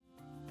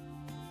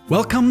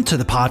Welcome to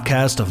the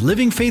podcast of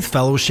Living Faith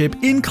Fellowship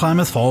in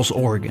Klamath Falls,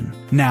 Oregon.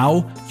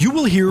 Now, you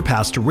will hear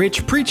Pastor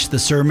Rich preach the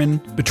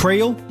sermon,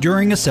 Betrayal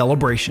During a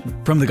Celebration,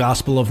 from the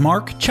Gospel of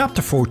Mark,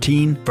 chapter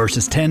 14,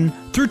 verses 10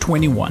 through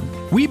 21.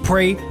 We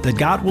pray that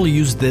God will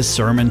use this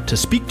sermon to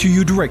speak to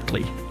you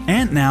directly.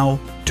 And now,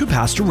 to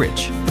Pastor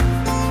Rich.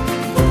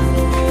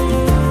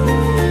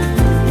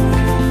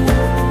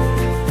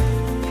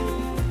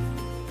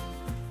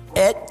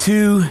 Et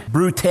tu,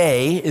 Brute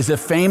is a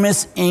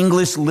famous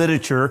English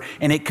literature,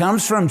 and it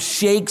comes from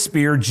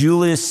Shakespeare,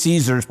 Julius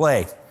Caesar's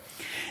play.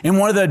 In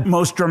one of the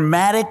most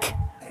dramatic,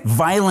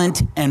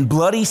 violent, and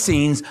bloody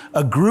scenes,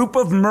 a group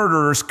of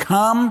murderers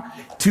come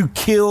to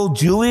kill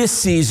Julius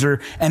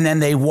Caesar, and then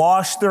they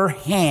wash their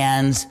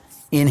hands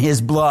in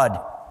his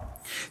blood.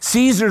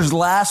 Caesar's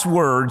last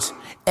words,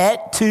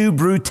 et tu,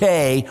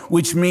 Brute,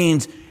 which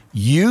means,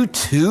 you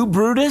too,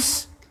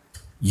 Brutus?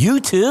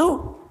 You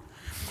too?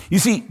 You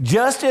see,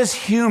 just as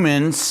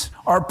humans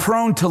are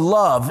prone to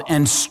love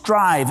and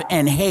strive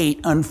and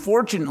hate,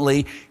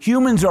 unfortunately,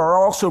 humans are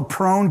also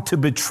prone to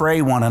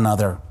betray one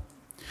another.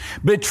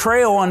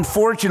 Betrayal,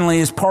 unfortunately,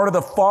 is part of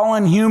the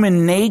fallen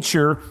human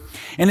nature,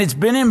 and it's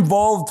been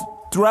involved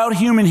throughout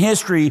human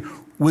history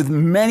with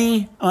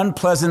many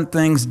unpleasant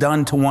things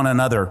done to one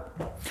another.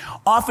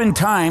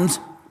 Oftentimes,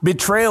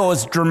 betrayal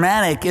is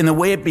dramatic in the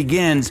way it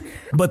begins,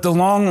 but the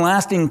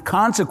long-lasting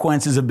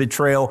consequences of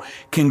betrayal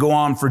can go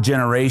on for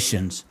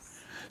generations.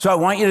 So I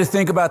want you to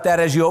think about that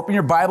as you open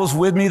your Bibles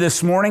with me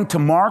this morning to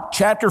Mark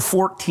chapter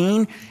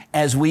 14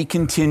 as we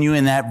continue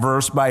in that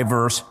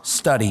verse-by-verse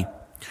study.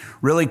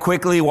 Really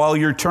quickly, while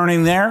you're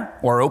turning there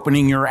or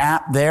opening your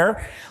app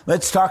there,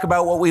 let's talk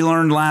about what we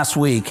learned last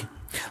week.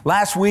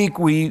 Last week,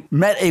 we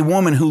met a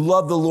woman who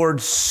loved the Lord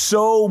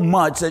so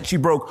much that she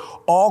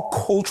broke all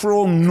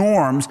cultural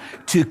norms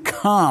to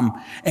come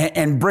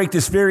and break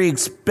this very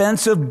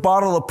expensive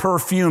bottle of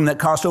perfume that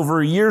cost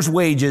over a year's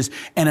wages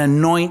and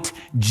anoint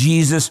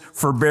Jesus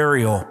for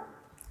burial.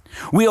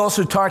 We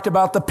also talked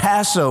about the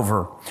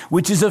Passover,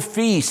 which is a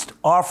feast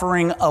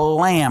offering a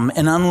lamb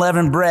and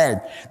unleavened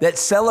bread that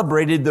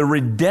celebrated the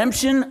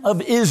redemption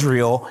of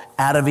Israel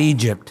out of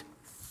Egypt.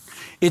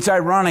 It's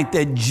ironic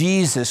that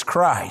Jesus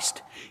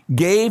Christ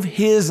gave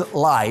his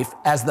life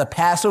as the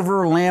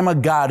Passover Lamb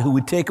of God who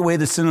would take away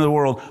the sin of the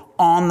world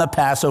on the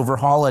Passover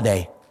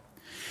holiday.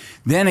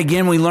 Then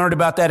again, we learned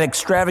about that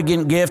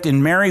extravagant gift,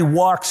 and Mary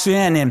walks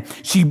in and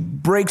she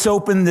breaks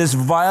open this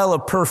vial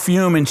of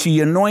perfume and she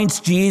anoints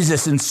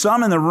Jesus, and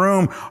some in the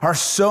room are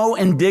so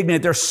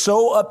indignant, they're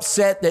so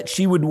upset that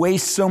she would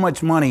waste so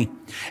much money,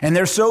 and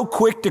they're so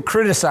quick to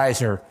criticize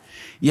her.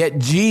 Yet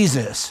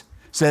Jesus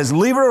says,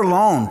 leave her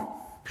alone.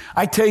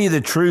 I tell you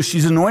the truth,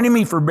 she's anointing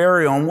me for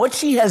burial, and what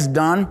she has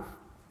done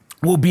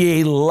will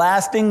be a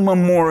lasting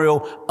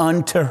memorial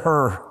unto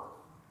her.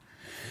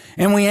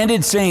 And we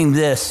ended saying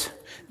this,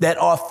 that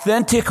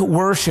authentic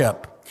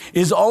worship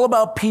is all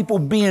about people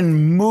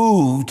being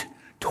moved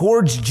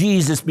towards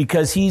Jesus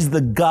because he's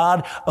the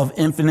God of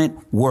infinite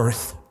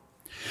worth.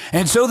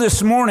 And so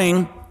this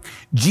morning,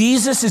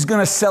 Jesus is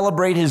going to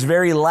celebrate his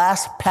very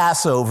last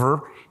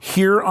Passover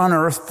here on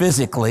earth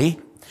physically.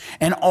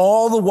 And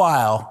all the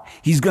while,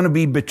 he's going to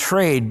be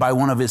betrayed by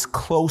one of his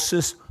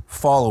closest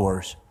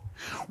followers.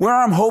 Where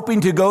I'm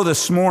hoping to go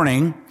this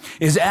morning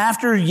is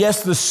after,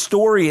 yes, the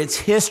story, it's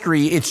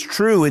history, it's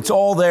true, it's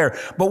all there.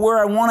 But where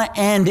I want to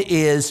end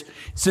is,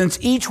 since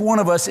each one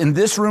of us in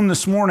this room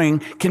this morning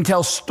can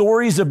tell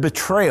stories of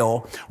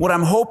betrayal, what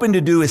I'm hoping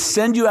to do is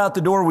send you out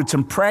the door with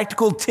some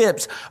practical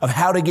tips of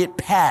how to get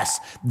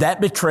past that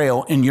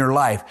betrayal in your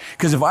life.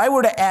 Because if I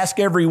were to ask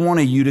every one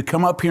of you to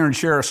come up here and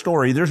share a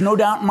story, there's no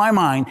doubt in my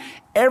mind,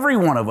 every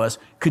one of us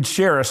could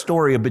share a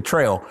story of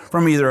betrayal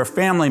from either a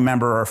family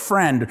member or a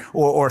friend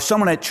or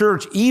someone at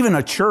church, even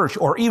a church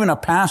or even a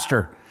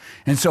pastor.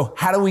 And so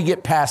how do we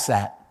get past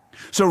that?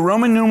 So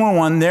Roman numeral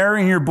 1 there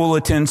in your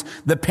bulletins,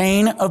 the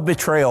pain of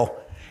betrayal.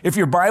 If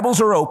your Bibles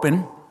are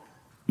open,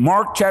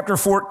 Mark chapter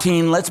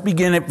 14, let's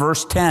begin at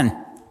verse 10.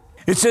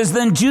 It says,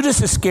 then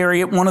Judas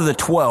Iscariot, one of the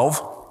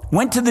 12,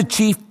 went to the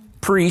chief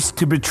priests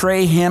to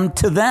betray him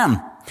to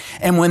them.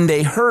 And when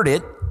they heard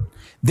it,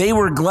 they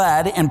were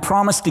glad and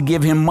promised to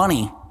give him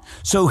money.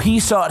 So he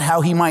sought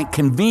how he might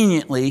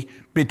conveniently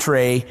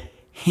betray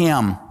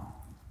him.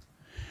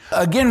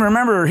 Again,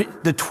 remember,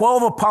 the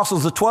 12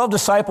 apostles, the 12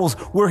 disciples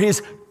were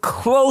his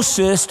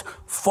closest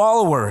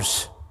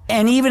followers.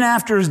 And even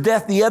after his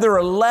death, the other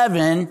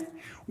 11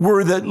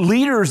 were the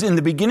leaders in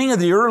the beginning of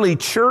the early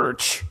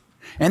church.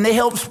 And they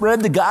helped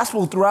spread the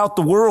gospel throughout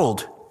the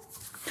world.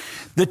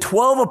 The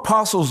 12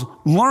 apostles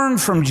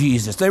learned from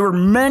Jesus. They were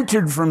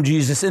mentored from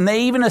Jesus, and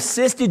they even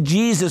assisted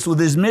Jesus with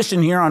his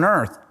mission here on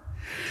earth.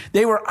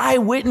 They were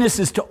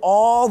eyewitnesses to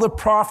all the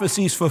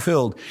prophecies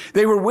fulfilled.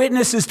 They were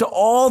witnesses to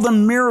all the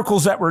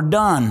miracles that were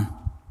done.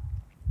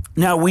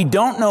 Now, we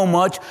don't know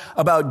much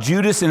about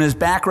Judas and his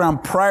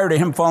background prior to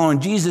him following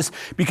Jesus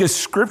because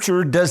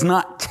Scripture does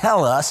not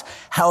tell us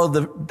how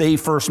they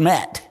first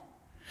met.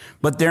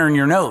 But they're in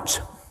your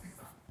notes.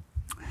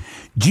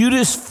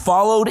 Judas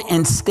followed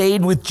and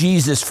stayed with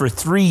Jesus for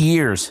 3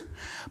 years.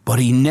 But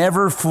he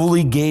never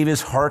fully gave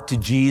his heart to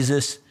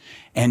Jesus,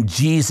 and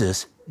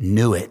Jesus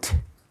knew it.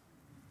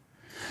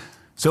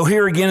 So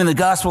here again in the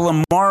Gospel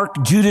of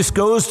Mark, Judas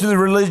goes to the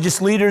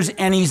religious leaders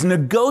and he's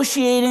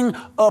negotiating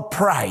a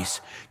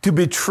price to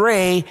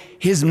betray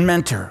his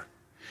mentor.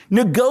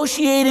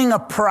 Negotiating a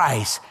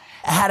price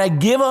how to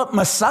give up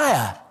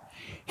Messiah.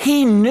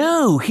 He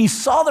knew, he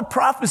saw the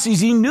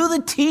prophecies, he knew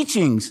the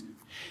teachings.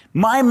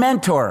 My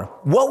mentor,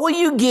 what will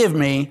you give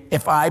me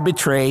if I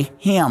betray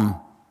him?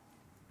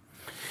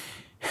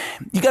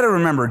 You got to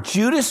remember,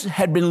 Judas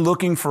had been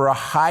looking for a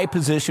high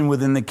position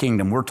within the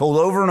kingdom. We're told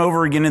over and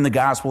over again in the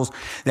Gospels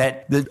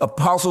that the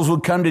apostles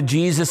would come to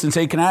Jesus and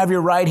say, can I have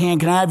your right hand?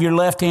 Can I have your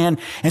left hand?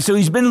 And so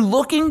he's been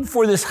looking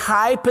for this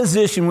high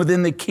position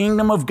within the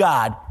kingdom of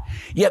God.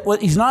 Yet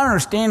what he's not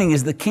understanding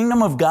is the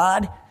kingdom of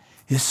God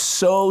is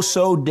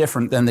so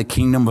different than the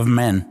kingdom of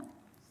men.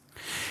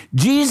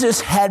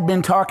 Jesus had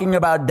been talking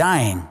about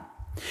dying,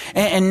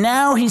 and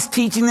now he's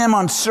teaching them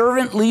on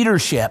servant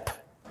leadership.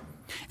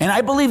 And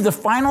I believe the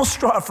final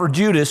straw for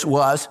Judas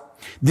was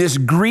this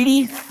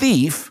greedy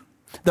thief.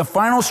 The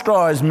final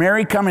straw is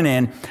Mary coming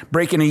in,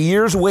 breaking a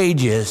year's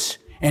wages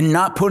and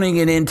not putting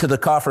it into the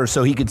coffer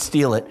so he could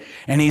steal it.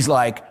 And he's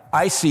like,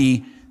 I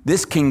see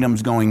this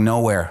kingdom's going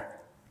nowhere.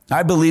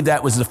 I believe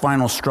that was the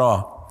final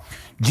straw.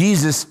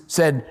 Jesus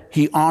said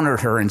he honored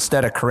her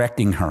instead of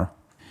correcting her.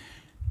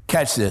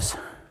 Catch this.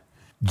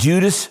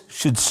 Judas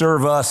should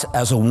serve us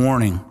as a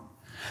warning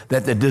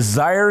that the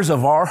desires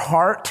of our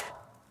heart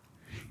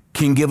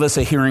can give us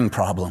a hearing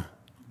problem.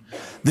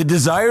 The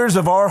desires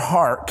of our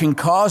heart can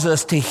cause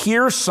us to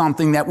hear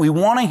something that we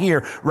want to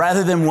hear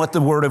rather than what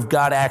the Word of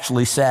God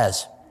actually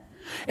says.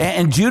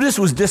 And Judas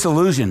was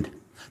disillusioned.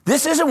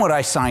 This isn't what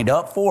I signed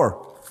up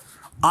for.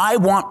 I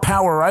want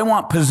power. I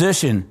want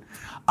position.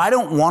 I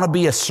don't want to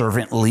be a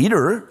servant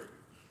leader.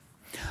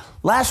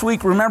 Last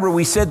week, remember,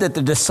 we said that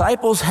the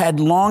disciples had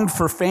longed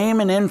for fame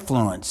and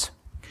influence.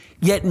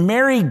 Yet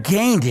Mary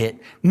gained it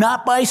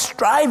not by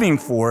striving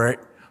for it,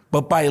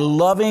 but by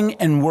loving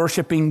and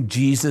worshiping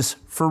Jesus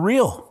for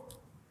real.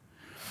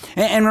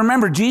 And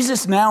remember,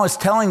 Jesus now is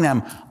telling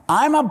them,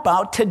 I'm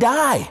about to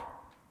die.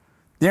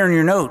 There in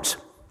your notes.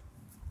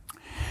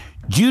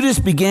 Judas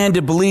began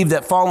to believe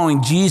that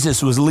following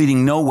Jesus was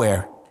leading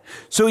nowhere.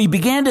 So he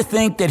began to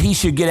think that he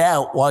should get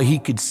out while he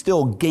could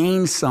still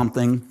gain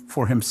something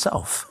for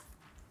himself.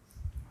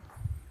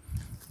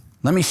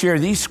 Let me share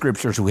these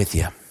scriptures with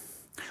you.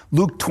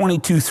 Luke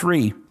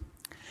 22:3.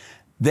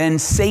 Then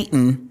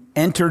Satan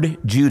entered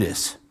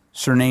Judas,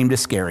 surnamed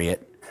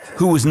Iscariot,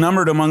 who was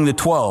numbered among the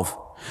 12.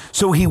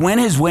 So he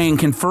went his way and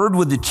conferred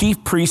with the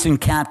chief priests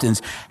and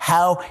captains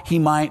how he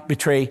might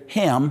betray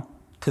him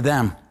to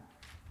them.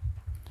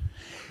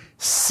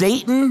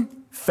 Satan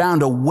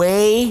found a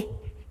way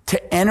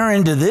to enter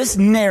into this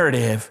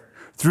narrative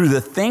through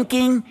the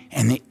thinking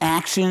and the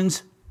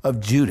actions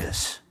of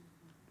Judas.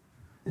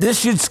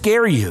 This should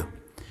scare you.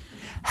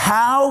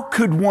 How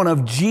could one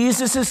of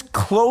Jesus'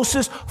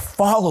 closest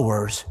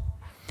followers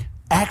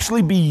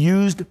actually be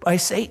used by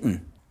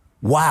Satan?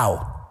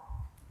 Wow.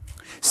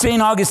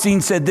 St.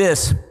 Augustine said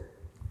this,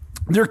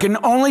 there can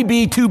only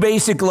be two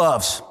basic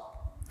loves,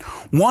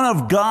 one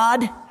of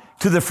God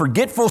to the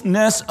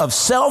forgetfulness of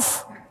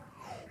self,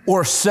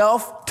 or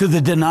self to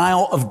the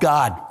denial of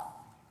God.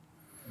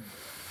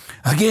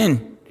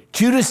 Again,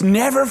 Judas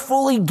never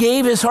fully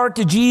gave his heart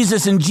to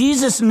Jesus, and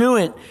Jesus knew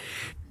it.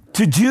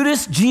 To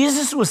Judas,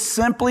 Jesus was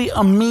simply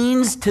a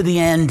means to the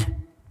end.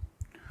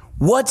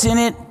 What's in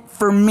it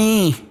for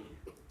me?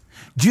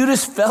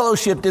 Judas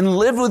fellowshipped and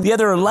lived with the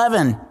other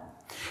 11.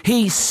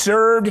 He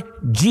served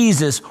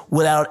Jesus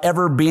without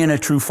ever being a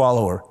true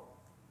follower.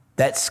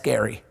 That's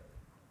scary.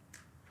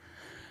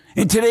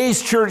 In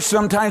today's church,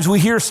 sometimes we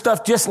hear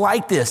stuff just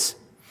like this.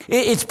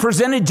 It's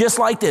presented just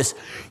like this.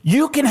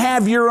 You can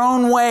have your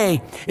own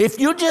way. If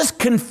you just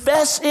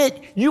confess it,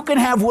 you can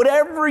have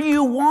whatever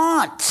you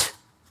want.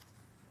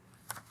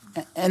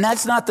 And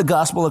that's not the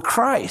gospel of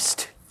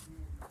Christ.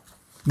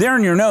 There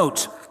in your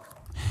notes,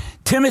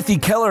 Timothy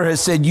Keller has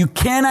said, you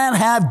cannot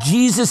have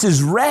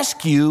Jesus'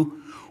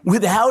 rescue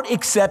without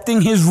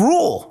accepting his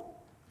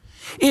rule.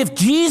 If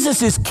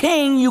Jesus is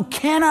king, you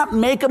cannot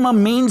make him a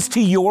means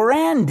to your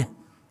end.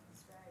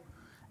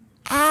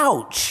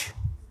 Ouch.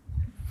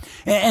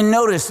 And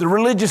notice, the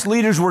religious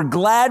leaders were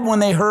glad when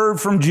they heard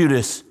from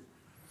Judas.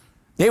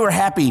 They were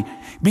happy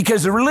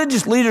because the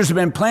religious leaders have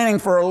been planning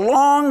for a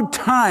long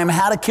time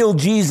how to kill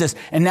Jesus,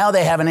 and now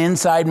they have an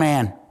inside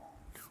man.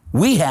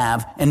 We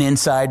have an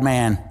inside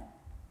man.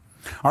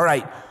 All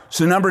right,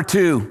 so number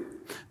 2,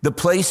 the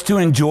place to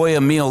enjoy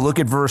a meal. Look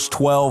at verse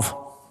 12.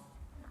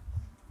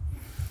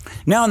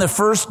 Now on the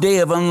first day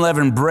of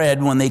unleavened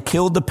bread, when they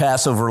killed the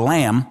Passover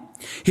lamb,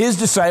 his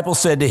disciples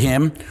said to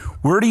him,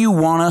 where do you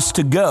want us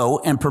to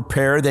go and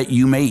prepare that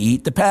you may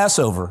eat the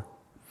Passover?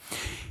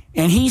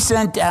 And he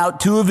sent out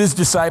 2 of his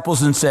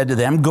disciples and said to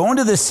them, go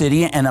into the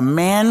city and a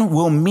man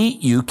will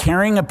meet you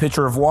carrying a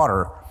pitcher of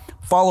water.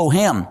 Follow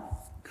him.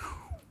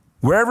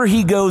 Wherever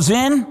he goes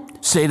in,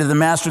 say to the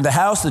master of the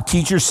house, the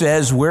teacher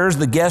says, where's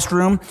the guest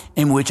room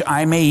in which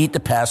I may eat the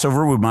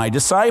Passover with my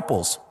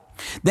disciples?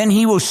 Then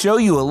he will show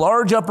you a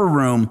large upper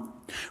room,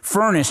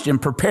 furnished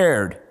and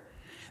prepared.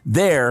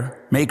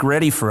 There, make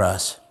ready for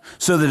us.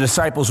 So the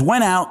disciples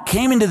went out,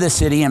 came into the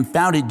city, and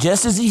found it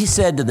just as he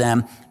said to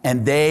them,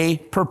 and they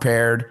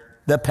prepared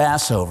the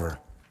Passover.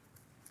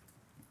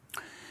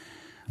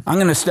 I'm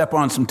going to step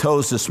on some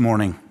toes this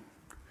morning.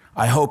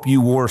 I hope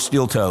you wore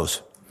steel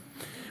toes.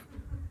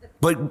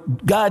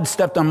 But God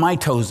stepped on my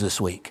toes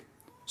this week.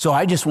 So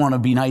I just want to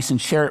be nice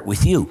and share it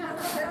with you.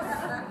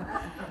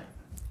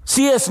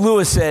 C.S.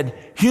 Lewis said,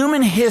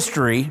 human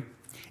history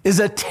is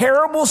a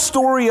terrible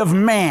story of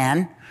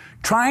man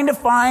trying to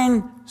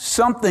find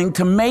something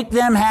to make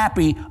them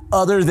happy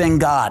other than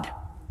God.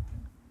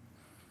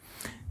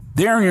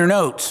 There in your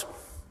notes.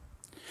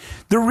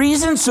 The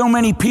reason so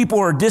many people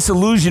are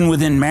disillusioned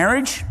within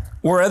marriage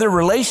or other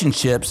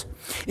relationships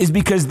is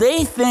because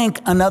they think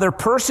another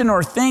person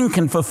or thing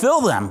can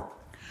fulfill them,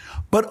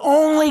 but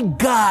only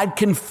God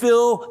can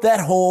fill that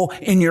hole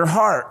in your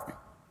heart.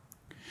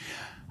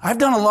 I've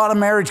done a lot of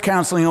marriage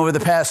counseling over the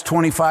past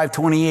 25,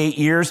 28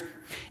 years,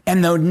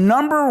 and the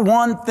number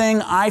one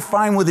thing I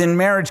find within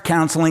marriage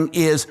counseling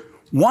is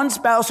one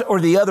spouse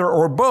or the other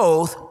or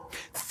both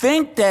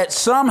think that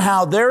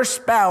somehow their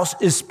spouse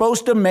is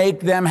supposed to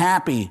make them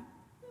happy.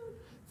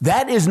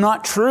 That is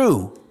not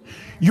true.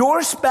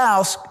 Your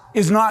spouse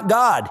is not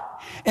God.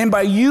 And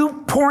by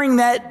you pouring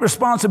that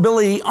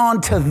responsibility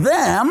onto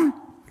them,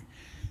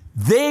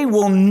 they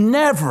will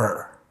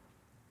never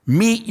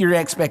meet your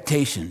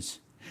expectations.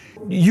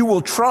 You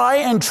will try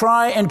and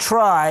try and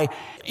try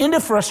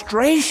into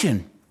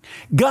frustration.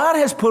 God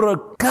has put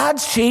a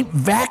God-shaped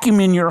vacuum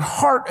in your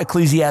heart,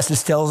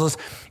 Ecclesiastes tells us,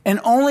 and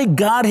only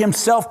God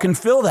himself can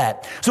fill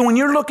that. So when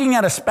you're looking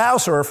at a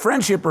spouse or a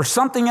friendship or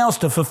something else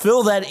to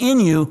fulfill that in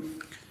you,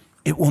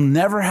 it will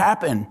never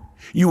happen.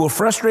 You will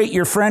frustrate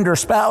your friend or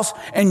spouse,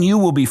 and you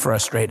will be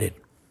frustrated.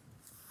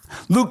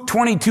 Luke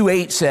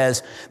 22:8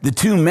 says the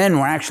two men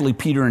were actually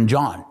Peter and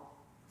John.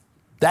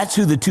 That's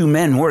who the two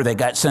men were that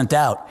got sent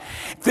out.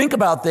 Think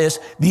about this.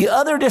 The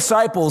other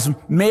disciples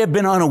may have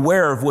been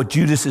unaware of what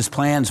Judas's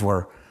plans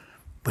were,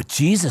 but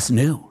Jesus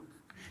knew.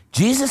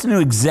 Jesus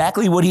knew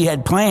exactly what he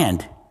had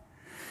planned.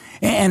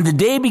 And the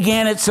day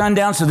began at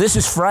sundown, so this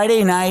is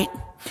Friday night,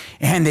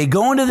 and they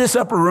go into this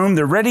upper room.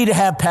 They're ready to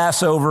have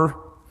Passover.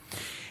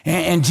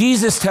 And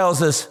Jesus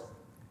tells us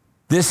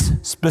this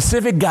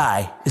specific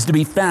guy is to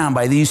be found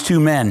by these two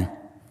men.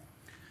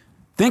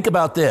 Think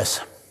about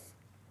this.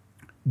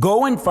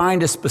 Go and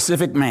find a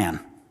specific man,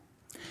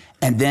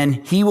 and then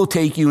he will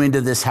take you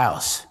into this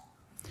house.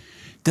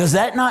 Does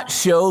that not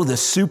show the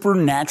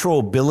supernatural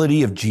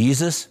ability of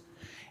Jesus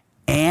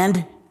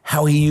and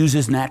how he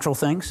uses natural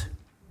things?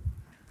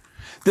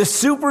 The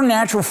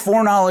supernatural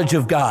foreknowledge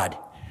of God.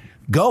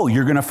 Go,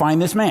 you're going to find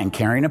this man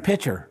carrying a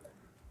pitcher.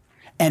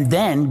 And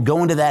then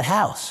go into that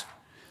house.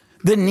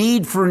 The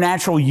need for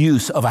natural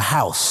use of a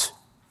house.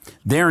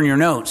 There in your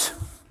notes.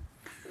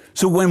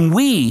 So when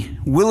we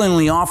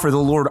willingly offer the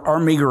Lord our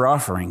meager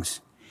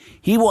offerings,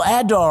 he will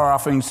add to our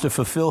offerings to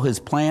fulfill his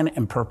plan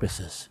and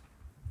purposes.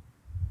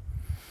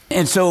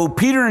 And so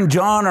Peter and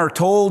John are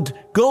told,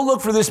 go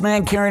look for this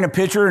man carrying a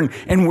pitcher. And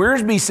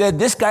Wiersbe said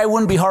this guy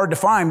wouldn't be hard to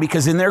find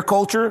because in their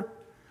culture,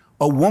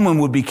 a woman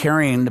would be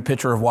carrying the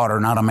pitcher of water,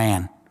 not a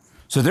man.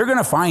 So they're going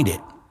to find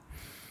it.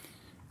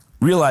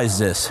 Realize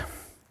this.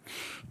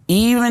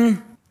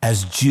 Even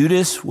as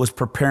Judas was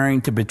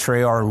preparing to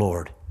betray our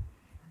Lord,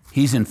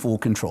 he's in full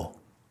control.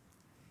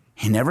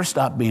 He never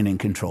stopped being in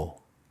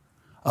control.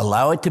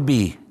 Allow it to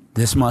be.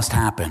 This must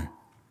happen.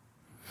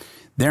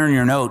 There in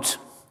your notes,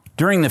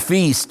 during the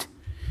feast,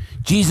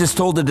 Jesus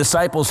told the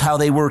disciples how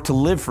they were to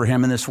live for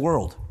him in this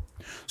world.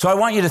 So I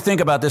want you to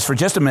think about this for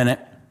just a minute.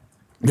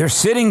 They're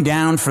sitting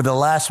down for the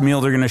last meal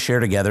they're going to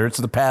share together. It's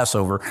the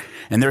Passover,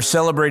 and they're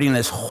celebrating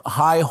this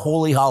high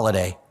holy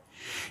holiday.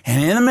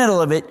 And in the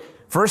middle of it,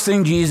 first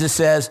thing Jesus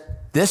says,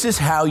 this is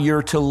how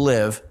you're to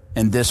live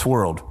in this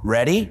world.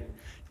 Ready?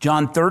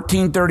 John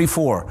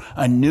 13:34.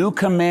 A new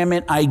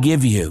commandment I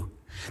give you,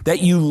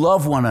 that you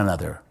love one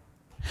another.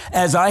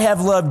 As I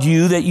have loved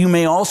you, that you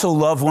may also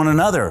love one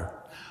another.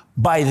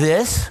 By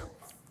this,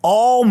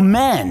 all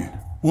men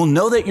will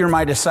know that you're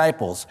my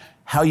disciples,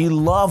 how you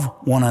love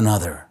one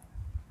another.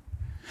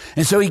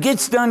 And so he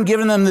gets done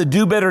giving them the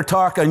do better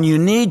talk on you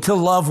need to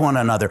love one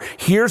another.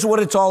 Here's what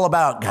it's all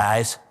about,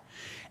 guys.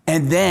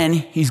 And then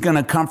he's going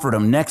to comfort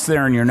them. Next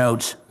there in your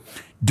notes.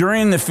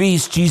 During the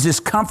feast, Jesus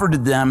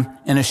comforted them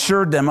and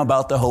assured them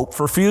about the hope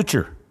for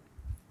future.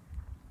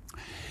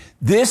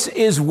 This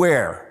is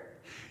where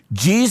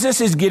Jesus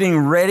is getting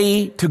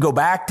ready to go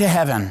back to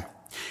heaven.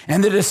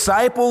 And the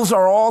disciples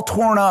are all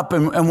torn up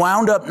and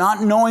wound up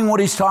not knowing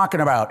what he's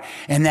talking about.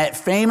 And that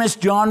famous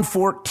John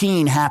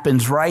 14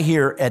 happens right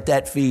here at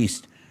that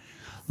feast.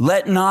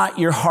 Let not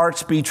your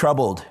hearts be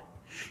troubled.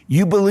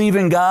 You believe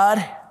in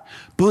God,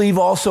 believe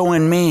also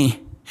in me.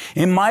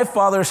 In my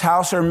Father's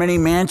house are many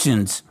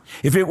mansions.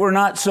 If it were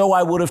not so,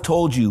 I would have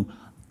told you.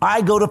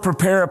 I go to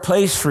prepare a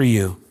place for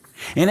you.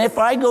 And if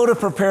I go to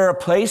prepare a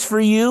place for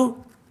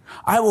you,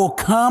 I will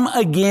come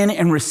again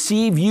and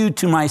receive you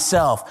to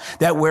myself,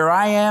 that where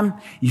I am,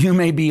 you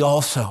may be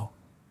also.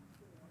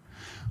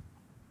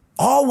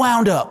 All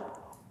wound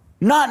up,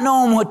 not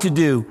knowing what to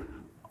do,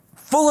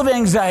 full of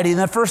anxiety. And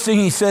the first thing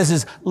he says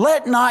is,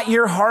 let not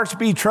your hearts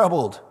be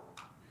troubled.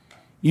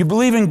 You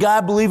believe in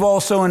God, believe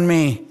also in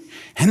me.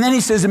 And then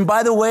he says, and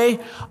by the way,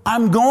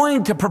 I'm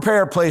going to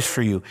prepare a place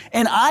for you,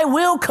 and I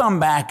will come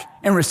back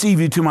and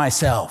receive you to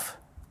myself.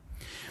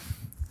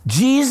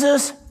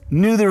 Jesus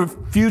knew the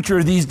future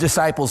of these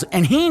disciples,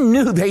 and he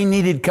knew they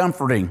needed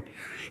comforting.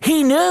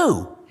 He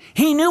knew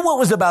what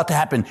was about to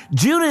happen.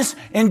 Judas,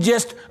 in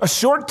just a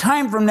short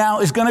time from now,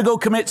 is going to go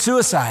commit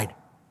suicide.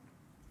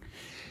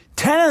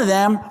 10 of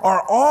them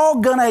are all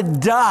going to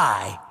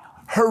die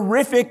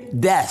horrific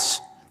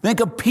deaths. Think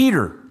of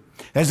Peter.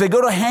 As they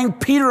go to hang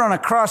Peter on a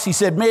cross, he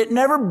said, may it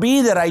never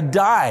be that I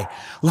die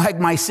like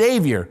my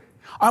Savior.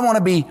 I want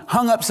to be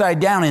hung upside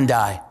down and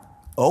die.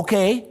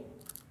 Okay.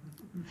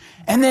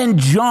 And then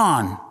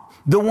John,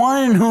 the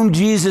one in whom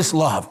Jesus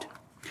loved.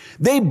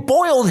 They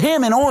boiled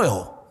him in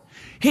oil.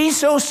 He's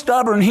so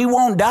stubborn he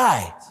won't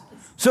die.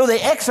 So they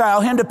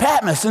exile him to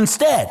Patmos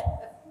instead.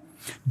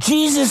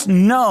 Jesus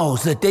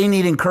knows that they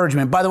need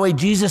encouragement. By the way,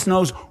 Jesus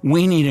knows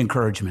we need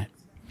encouragement.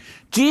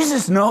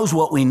 Jesus knows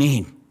what we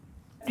need.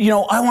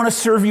 I want to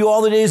serve you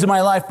all the days of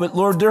my life, but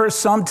Lord, there are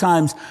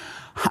sometimes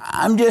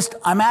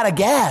I'm out of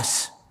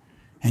gas.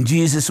 And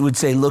Jesus would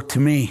say, look to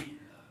me,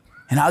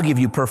 and I'll give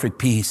you perfect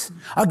peace.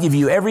 I'll give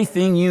you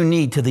everything you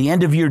need to the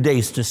end of your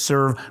days to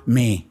serve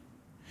me.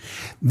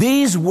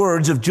 These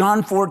words of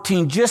John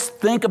 14, just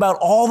think about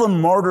all the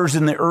martyrs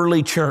in the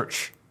early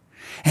church.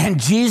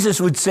 And Jesus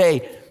would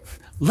say,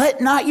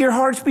 let not your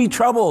hearts be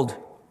troubled.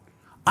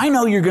 I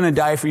know you're going to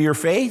die for your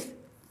faith.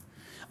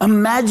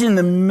 Imagine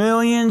the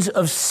millions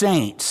of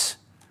saints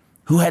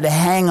who had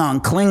to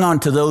cling on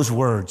to those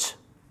words.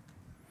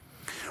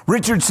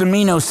 Richard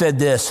Semino said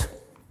this.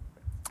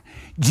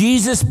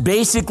 Jesus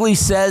basically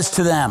says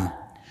to them,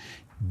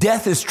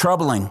 death is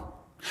troubling.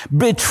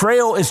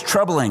 Betrayal is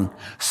troubling.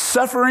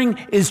 Suffering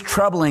is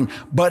troubling,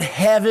 but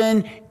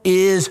heaven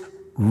is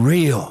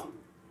real.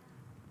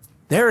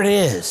 There it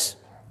is.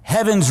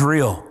 Heaven's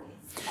real.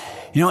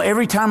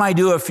 Every time I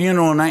do a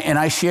funeral and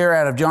I share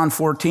out of John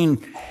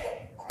 14,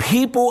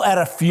 people at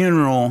a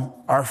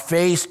funeral are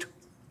faced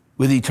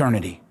with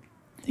eternity.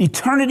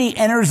 Eternity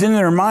enters in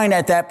their mind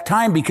at that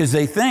time because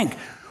they think,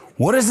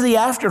 what is the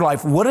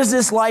afterlife? What does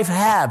this life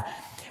have?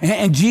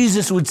 And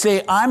Jesus would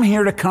say, I'm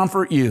here to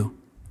comfort you.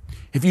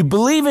 If you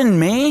believe in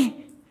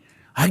me,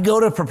 I go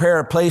to prepare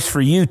a place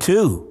for you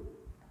too.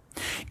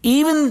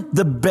 Even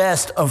the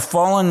best of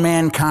fallen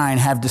mankind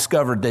have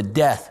discovered that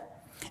death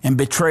and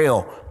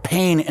betrayal,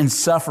 pain and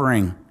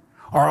suffering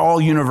are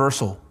all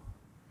universal.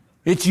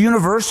 It's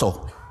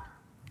universal.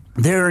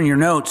 There in your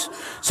notes.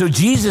 So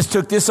Jesus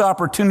took this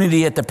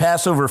opportunity at the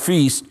Passover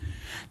feast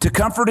to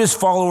comfort his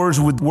followers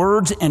with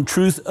words and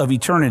truth of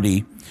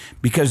eternity,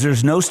 because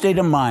there's no state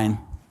of mind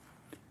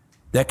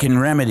that can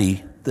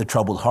remedy the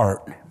troubled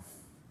heart.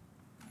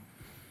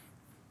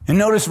 And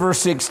notice verse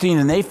 16,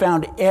 and they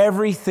found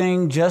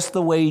everything just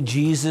the way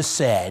Jesus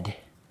said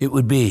it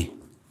would be.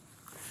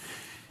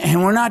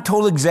 And we're not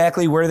told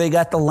exactly where they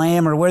got the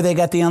lamb or where they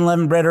got the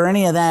unleavened bread or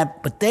any of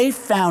that, but they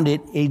found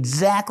it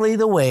exactly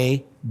the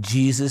way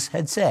Jesus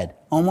had said,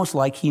 almost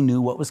like he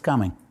knew what was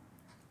coming.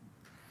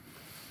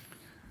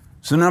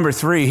 So number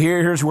 3,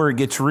 here's where it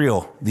gets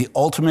real. The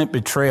ultimate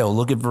betrayal.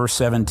 Look at verse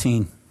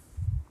 17.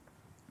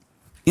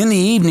 In the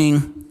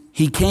evening,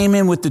 he came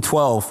in with the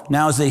 12.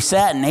 Now as they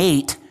sat and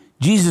ate,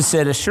 Jesus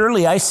said,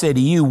 "Surely I say to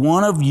you,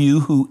 one of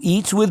you who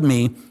eats with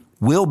me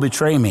will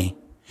betray me."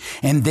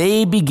 And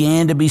they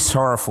began to be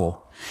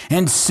sorrowful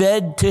and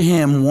said to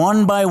him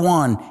one by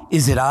one,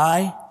 "Is it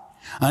I?"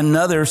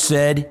 Another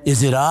said,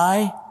 "Is it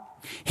I?"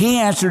 He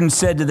answered and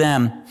said to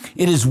them,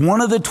 "It is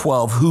one of the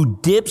 12 who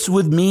dips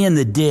with me in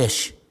the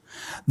dish.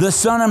 The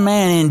Son of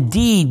Man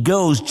indeed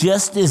goes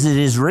just as it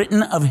is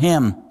written of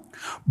him.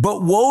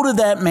 But woe to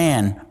that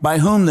man by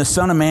whom the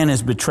Son of Man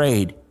is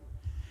betrayed.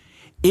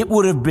 It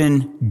would have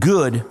been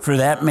good for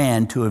that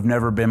man to have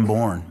never been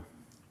born."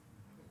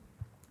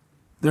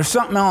 There's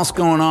something else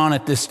going on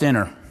at this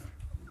dinner.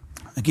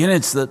 Again,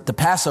 it's the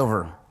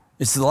Passover.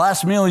 It's the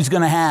last meal he's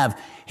going to have.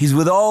 He's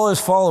with all his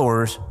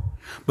followers.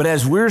 But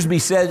as Wiersbe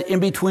said, in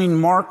between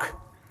Mark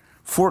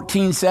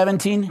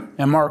 14:17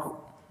 and Mark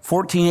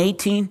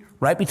 14:18,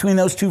 right between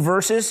those two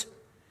verses,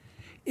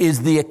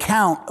 is the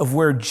account of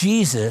where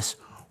Jesus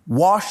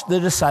washed the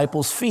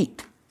disciples'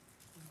 feet.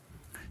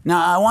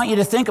 Now, I want you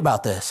to think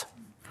about this.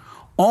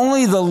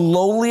 Only the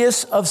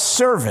lowliest of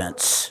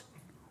servants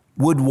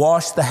would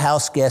wash the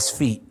house guests'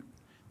 feet.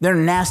 They're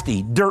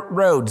nasty, dirt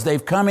roads.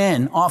 They've come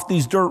in off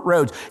these dirt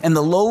roads. And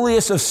the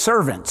lowliest of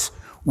servants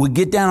would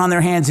get down on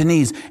their hands and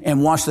knees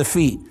and wash the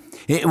feet.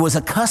 It was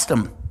a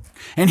custom.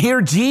 And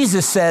here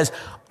Jesus says,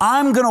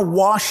 I'm going to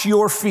wash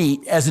your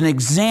feet as an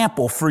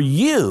example for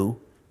you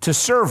to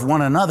serve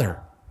one another.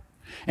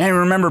 And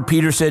remember,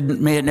 Peter said,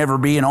 may it never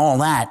be, and all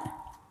that.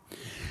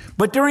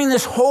 But during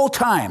this whole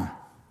time,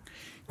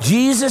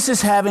 Jesus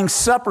is having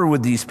supper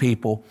with these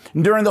people.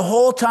 And during the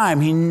whole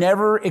time, he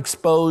never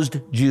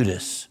exposed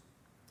Judas.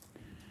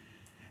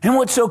 And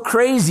what's so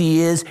crazy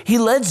is he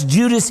lets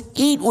Judas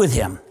eat with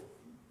him.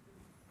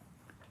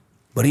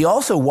 But he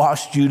also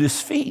washed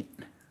Judas' feet,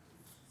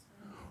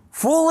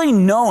 fully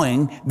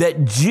knowing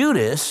that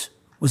Judas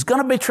was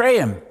going to betray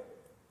him.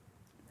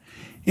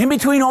 In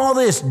between all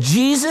this,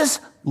 Jesus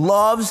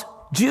loves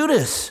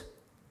Judas.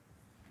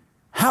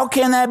 How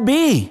can that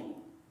be?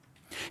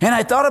 And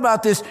I thought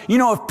about this.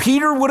 If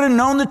Peter would have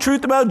known the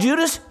truth about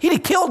Judas, he'd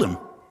have killed him.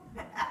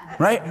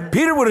 Right?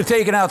 Peter would have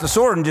taken out the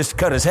sword and just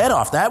cut his head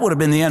off. That would have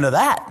been the end of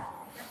that.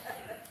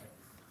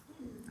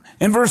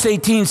 And verse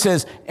 18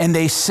 says, and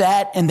they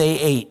sat and they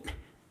ate.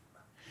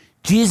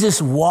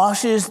 Jesus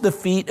washes the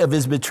feet of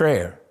his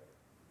betrayer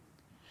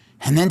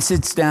and then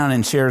sits down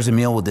and shares a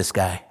meal with this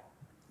guy.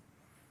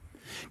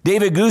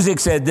 David Guzik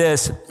said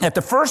this, at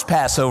the first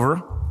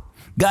Passover,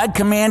 God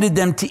commanded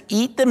them to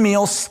eat the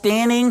meal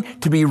standing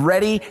to be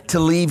ready to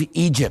leave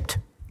Egypt.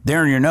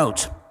 There in your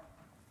notes.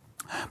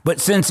 But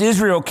since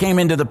Israel came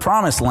into the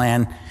promised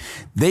land,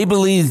 they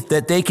believed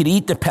that they could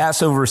eat the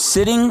Passover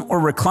sitting or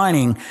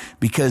reclining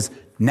because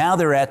now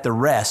they're at the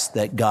rest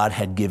that God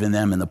had given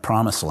them in the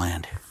promised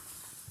land.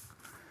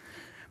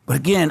 But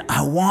again,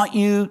 I want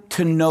you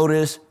to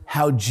notice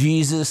how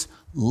Jesus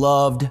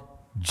loved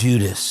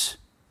Judas.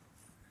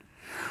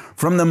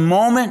 From the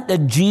moment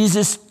that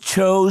Jesus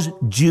chose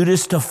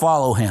Judas to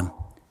follow him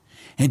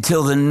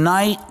until the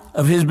night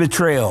of his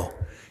betrayal,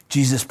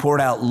 Jesus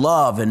poured out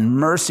love and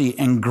mercy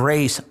and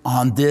grace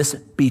on this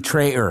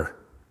betrayer.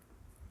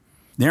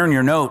 There in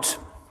your notes,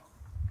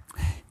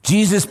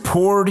 Jesus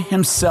poured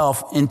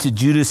himself into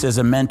Judas as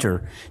a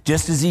mentor,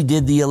 just as he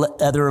did the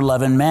other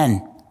 11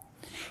 men.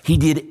 He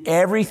did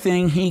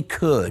everything he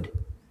could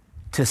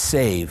to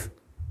save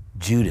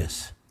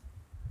Judas.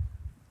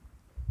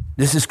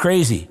 This is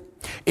crazy.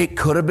 It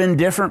could have been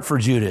different for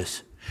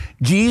Judas.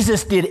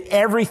 Jesus did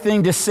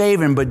everything to save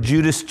him, but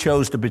Judas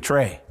chose to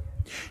betray.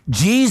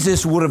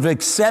 Jesus would have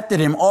accepted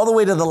him all the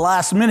way to the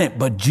last minute,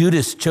 but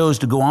Judas chose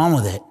to go on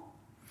with it.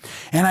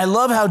 And I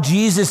love how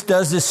Jesus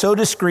does this so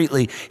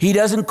discreetly. He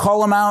doesn't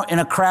call him out in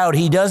a crowd.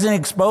 He doesn't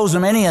expose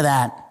him, any of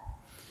that.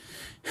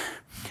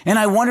 And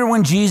I wonder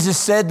when Jesus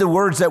said the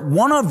words that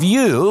one of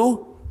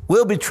you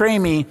will betray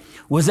me,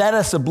 was that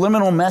a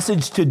subliminal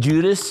message to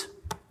Judas?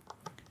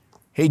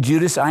 Hey,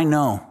 Judas, I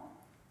know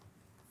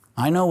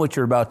what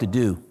you're about to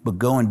do, but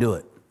go and do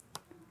it.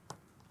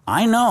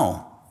 I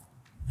know.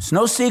 It's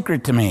no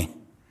secret to me.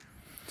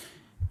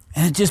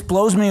 And it just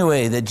blows me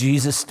away that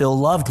Jesus still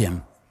loved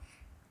him.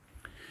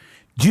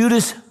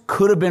 Judas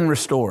could have been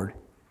restored.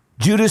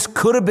 Judas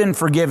could have been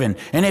forgiven.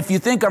 And if you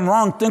think I'm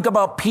wrong, think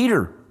about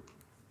Peter.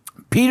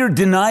 Peter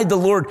denied the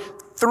Lord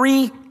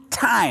 3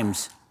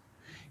 times,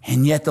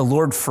 and yet the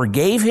Lord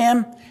forgave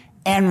him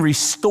and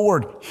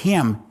restored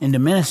him into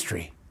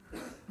ministry.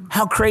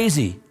 How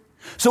crazy.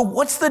 So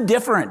what's the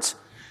difference?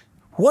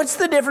 What's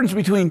the difference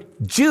between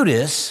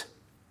Judas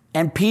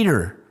and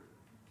Peter?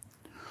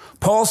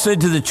 Paul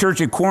said to the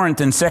church at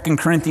Corinth in 2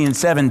 Corinthians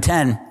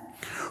 7:10,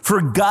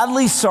 for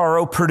godly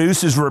sorrow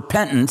produces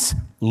repentance,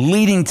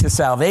 leading to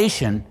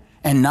salvation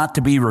and not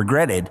to be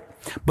regretted.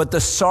 But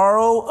the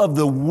sorrow of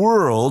the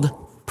world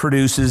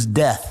produces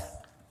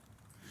death.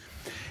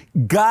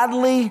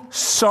 Godly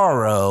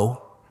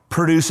sorrow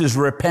produces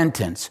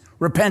repentance.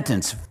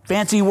 Repentance,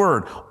 fancy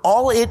word.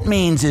 All it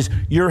means is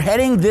you're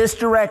heading this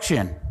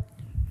direction.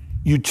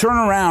 You turn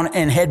around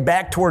and head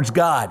back towards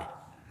God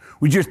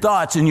with your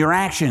thoughts and your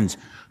actions.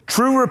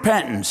 True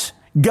repentance,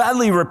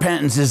 godly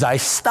repentance is I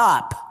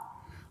stop,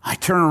 I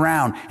turn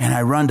around, and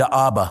I run to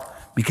Abba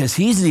because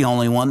he's the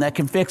only one that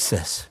can fix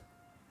this.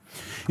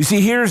 You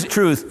see, here's the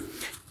truth.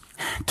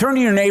 Turn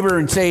to your neighbor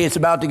and say it's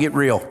about to get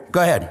real.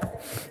 Go ahead.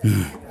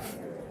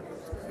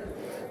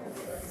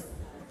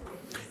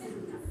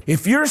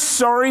 If you're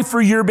sorry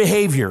for your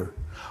behavior,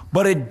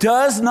 but it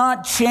does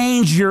not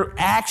change your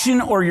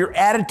action or your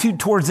attitude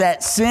towards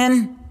that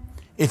sin,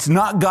 it's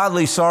not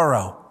godly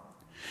sorrow.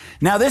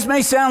 Now, this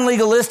may sound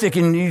legalistic,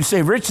 and you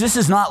say, Rich, this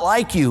is not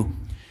like you.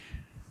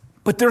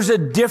 But there's a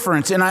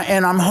difference, and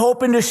I'm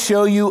hoping to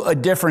show you a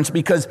difference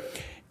because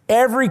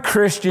every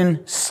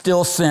Christian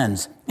still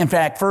sins. In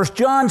fact, 1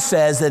 John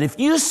says that if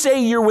you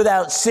say you're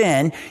without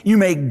sin, you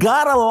make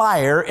God a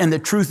liar and the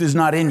truth is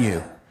not in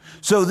you.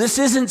 So this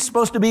isn't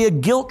supposed to be a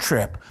guilt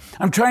trip.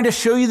 I'm trying to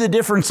show you the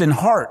difference in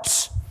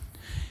hearts.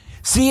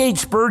 C.H.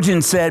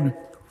 Spurgeon said,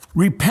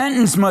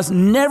 repentance must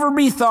never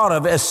be thought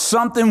of as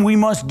something we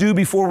must do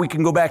before we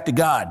can go back to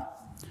God.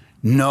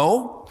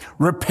 No,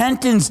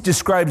 repentance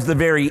describes the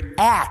very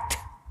act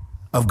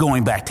of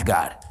going back to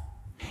God.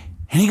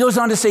 And he goes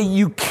on to say,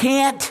 you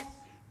can't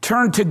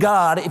turn to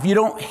God if you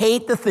don't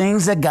hate the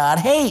things that God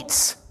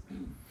hates.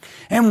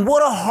 And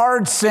what a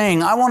hard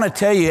saying. I want to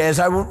tell you, as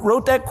I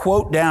wrote that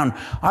quote down,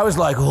 I was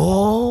like,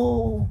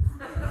 oh,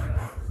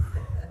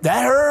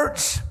 that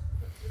hurts.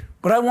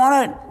 But I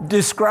want to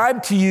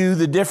describe to you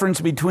the difference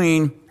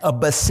between a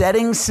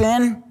besetting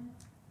sin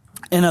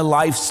and a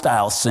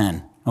lifestyle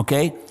sin,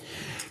 okay?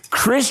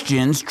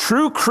 Christians,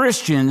 true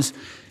Christians,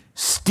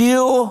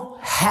 still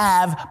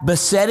have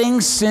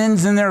besetting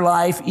sins in their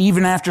life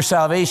even after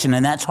salvation,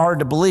 and that's hard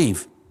to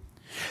believe.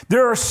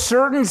 There are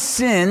certain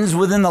sins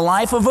within the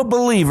life of a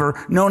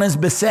believer known as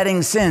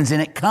besetting sins,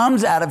 and it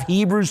comes out of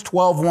Hebrews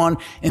 12:1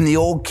 in the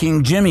old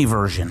King Jimmy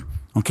version.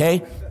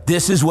 Okay?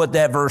 This is what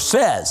that verse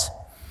says.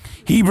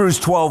 Hebrews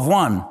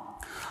 12:1.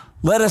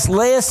 Let us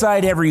lay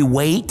aside every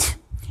weight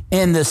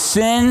and the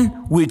sin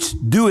which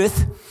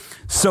doeth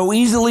so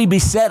easily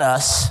beset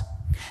us,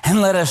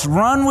 and let us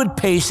run with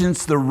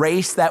patience the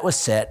race that was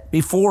set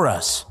before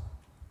us.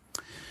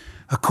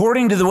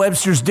 According to the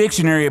Webster's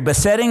Dictionary, a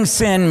besetting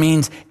sin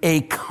means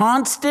a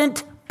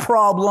constant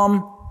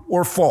problem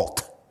or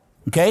fault.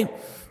 Okay?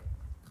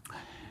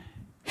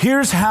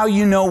 Here's how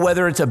you know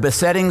whether it's a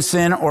besetting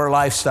sin or a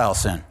lifestyle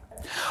sin.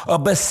 A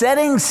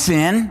besetting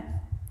sin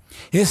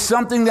is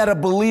something that a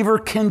believer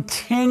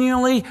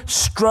continually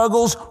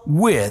struggles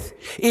with,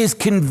 is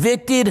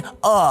convicted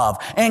of,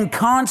 and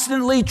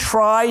constantly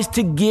tries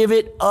to give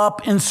it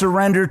up and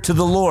surrender to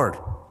the Lord.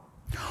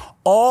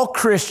 All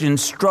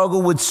Christians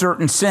struggle with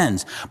certain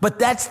sins, but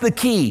that's the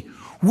key.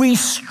 We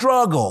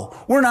struggle.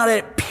 We're not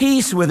at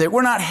peace with it.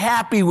 We're not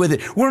happy with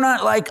it. We're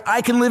not like,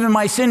 I can live in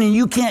my sin and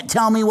you can't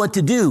tell me what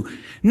to do.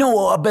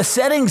 No, a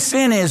besetting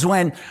sin is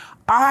when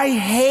I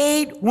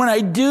hate when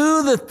I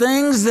do the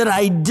things that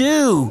I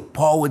do,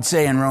 Paul would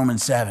say in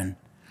Romans 7.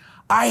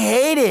 I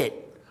hate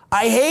it.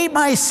 I hate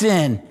my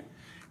sin.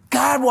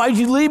 God, why'd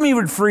you leave me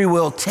with free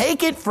will?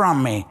 Take it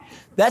from me.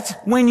 That's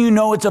when you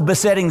know it's a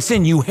besetting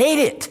sin. You hate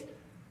it.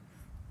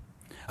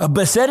 A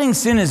besetting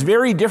sin is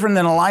very different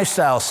than a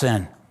lifestyle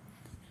sin.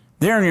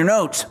 There in your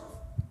notes.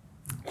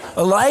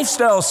 A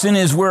lifestyle sin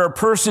is where a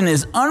person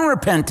is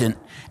unrepentant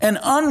and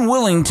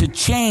unwilling to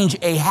change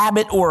a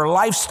habit or a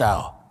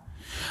lifestyle.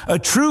 A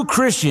true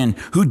Christian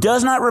who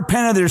does not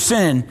repent of their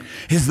sin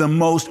is the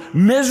most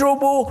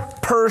miserable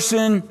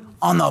person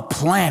on the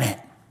planet.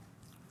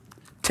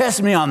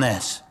 Test me on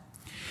this.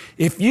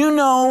 If you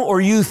know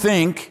or you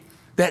think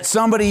that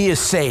somebody is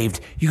saved,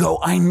 you go,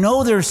 I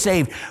know they're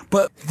saved,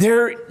 but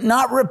they're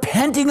not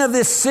repenting of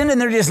this sin and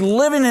they're just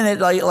living in it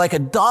like a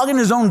dog in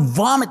his own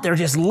vomit. They're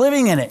just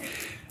living in it.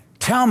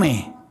 Tell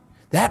me,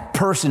 that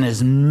person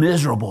is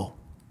miserable.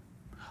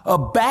 A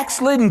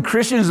backslidden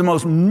Christian is the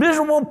most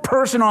miserable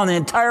person on the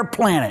entire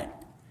planet.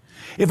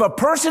 If a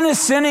person is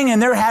sinning and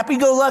they're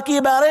happy-go-lucky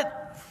about it,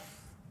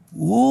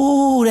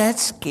 ooh,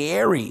 that's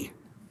scary.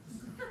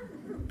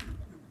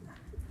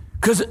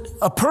 Because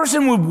a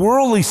person with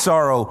worldly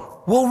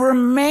sorrow will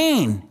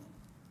remain.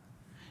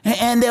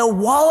 And they'll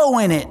wallow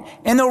in it.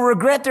 And they'll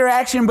regret their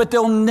action, but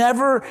they'll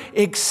never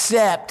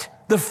accept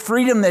the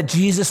freedom that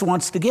Jesus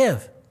wants to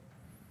give.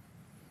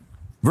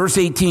 Verse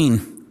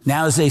 18.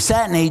 Now as they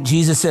sat and ate,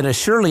 Jesus said,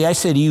 Surely I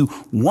say to you,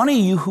 one of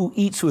you who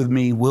eats with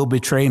me will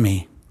betray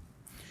me.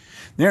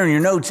 There in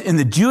your notes, in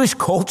the Jewish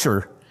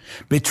culture,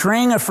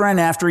 betraying a friend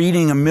after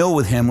eating a meal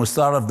with him was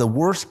thought of the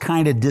worst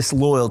kind of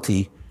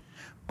disloyalty.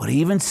 But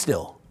even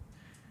still,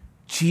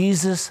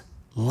 Jesus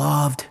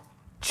loved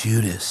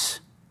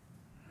Judas.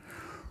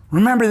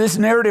 Remember, this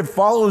narrative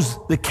follows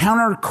the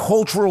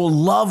countercultural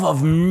love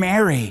of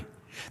Mary,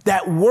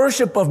 that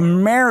worship of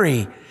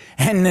Mary.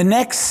 And the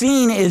next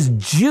scene is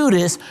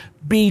Judas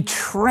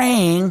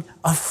betraying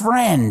a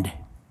friend.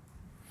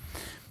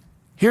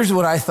 Here's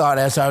what I thought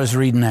as I was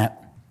reading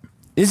that.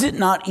 Is it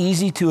not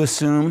easy to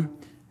assume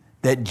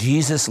that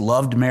Jesus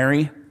loved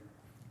Mary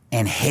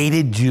and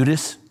hated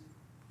Judas?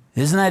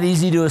 Isn't that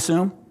easy to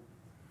assume?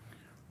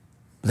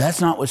 But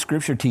that's not what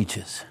Scripture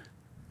teaches.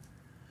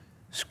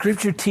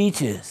 Scripture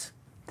teaches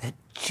that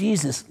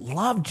Jesus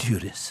loved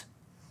Judas.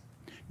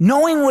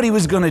 Knowing what he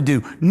was going to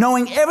do,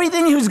 knowing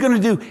everything he was going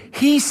to do,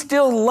 he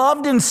still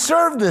loved and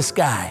served this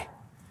guy.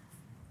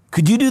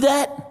 Could you do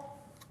that?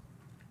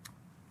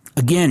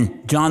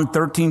 Again, John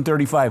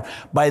 13:35.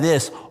 By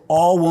this,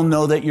 all will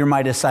know that you're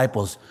my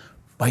disciples,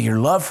 by your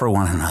love for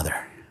one another.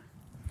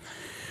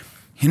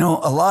 You know,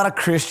 a lot of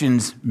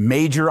Christians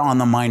major on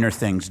the minor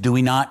things. Do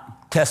we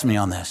not? Test me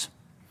on this.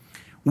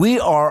 We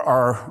are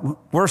our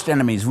worst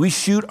enemies. We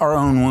shoot our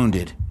own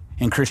wounded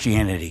in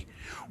Christianity.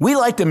 We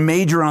like to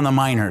major on the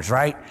minors,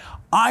 right?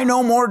 I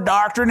know more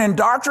doctrine and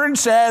doctrine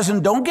says,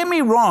 and don't get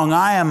me wrong,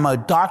 I am a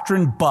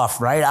doctrine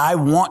buff, right? I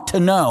want to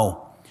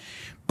know.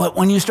 But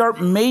when you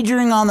start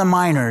majoring on the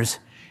minors,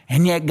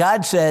 and yet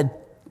God said,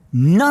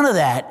 none of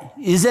that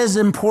is as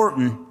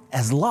important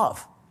as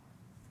love.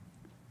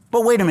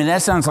 But wait a minute,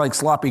 that sounds like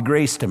sloppy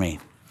grace to me.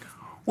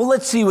 Well,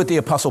 let's see what the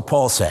Apostle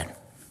Paul said.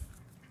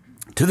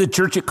 To the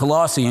church at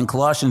Colossae in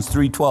Colossians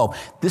 3:12,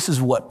 this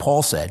is what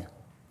Paul said.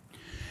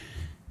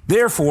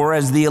 Therefore,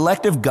 as the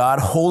elect of God,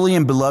 holy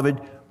and beloved,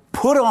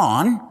 put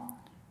on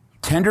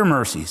tender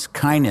mercies,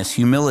 kindness,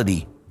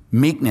 humility,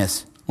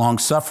 meekness,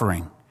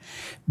 long-suffering,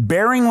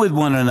 bearing with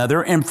one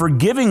another and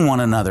forgiving one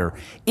another.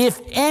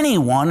 If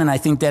anyone, and I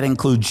think that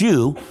includes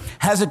you,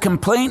 has a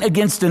complaint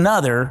against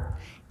another,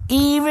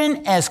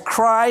 even as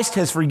Christ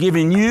has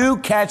forgiven you,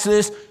 catch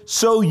this,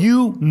 so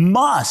you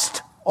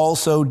must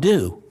also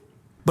do.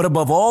 But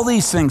above all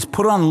these things,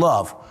 put on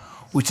love,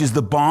 which is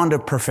the bond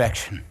of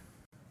perfection.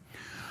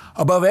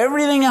 Above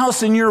everything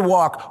else in your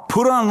walk,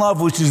 put on love,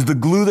 which is the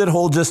glue that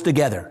holds us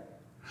together.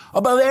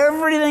 Above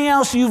everything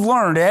else you've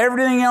learned,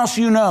 everything else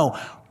you know,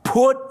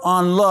 put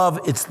on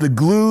love. It's the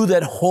glue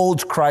that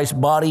holds Christ's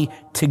body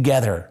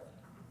together.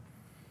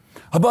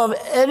 Above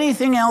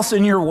anything else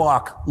in your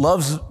walk,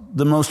 love's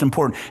the most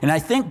important. And I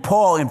think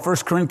Paul in 1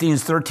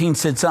 Corinthians 13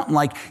 said something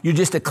like, you're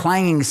just a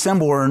clanging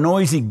cymbal or a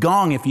noisy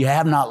gong if you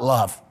have not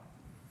love.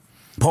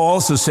 Paul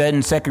also said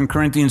in 2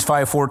 Corinthians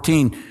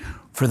 5:14,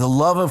 for the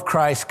love of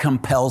Christ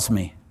compels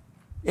me.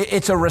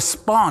 It's a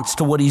response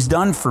to what he's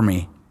done for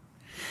me.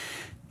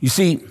 You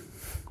see,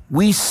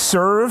 we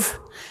serve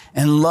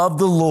and love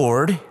the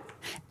Lord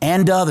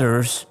and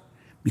others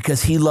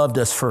because he loved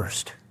us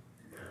first.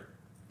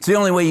 It's the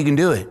only way you can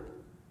do it.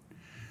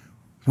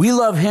 We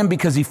love him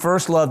because he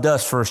first loved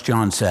us, 1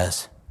 John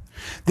says.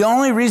 The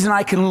only reason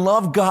I can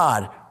love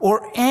God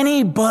or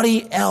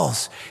anybody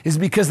else is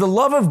because the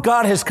love of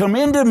God has come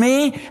into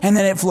me and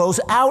then it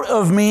flows out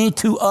of me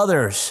to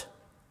others.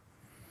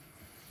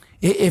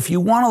 If you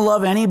want to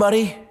love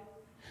anybody,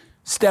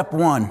 step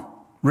 1,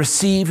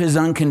 receive his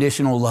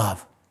unconditional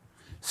love.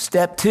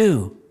 Step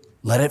 2,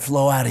 let it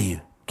flow out of you.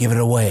 Give it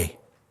away.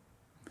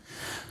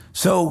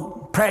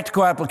 So,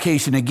 practical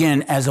application.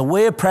 Again, as a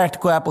way of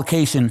practical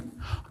application,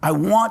 I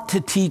want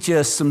to teach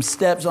us some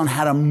steps on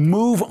how to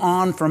move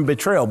on from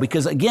betrayal.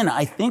 Because again,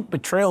 I think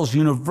betrayal is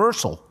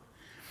universal.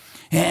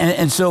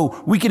 And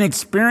so we can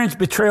experience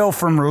betrayal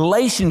from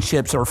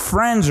relationships or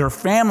friends or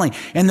family.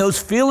 And those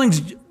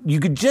feelings, you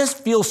could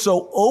just feel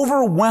so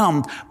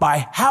overwhelmed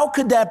by how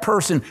could that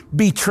person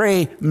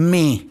betray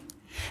me?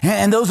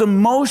 And those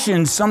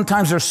emotions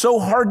sometimes are so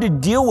hard to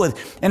deal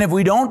with. And if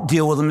we don't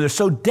deal with them, they're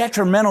so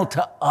detrimental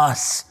to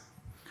us.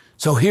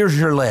 So here's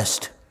your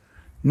list.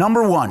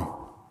 Number 1,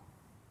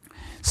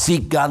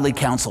 seek godly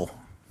counsel.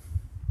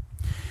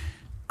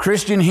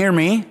 Christian, hear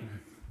me.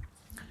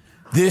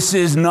 This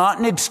is not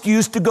an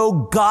excuse to go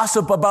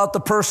gossip about the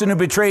person who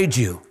betrayed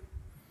you.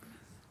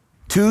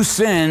 2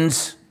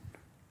 sins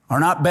are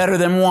not better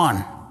than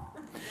 1.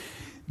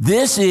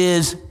 This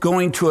is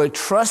going to a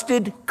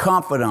trusted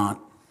confidant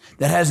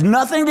that has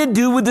nothing to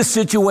do with the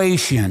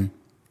situation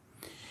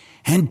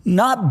and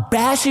not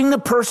bashing the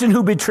person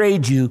who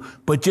betrayed you,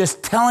 but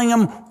just telling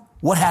them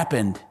what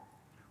happened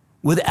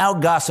without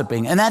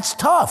gossiping. And that's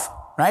tough,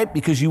 right?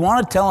 Because you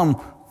want to tell him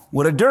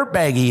what a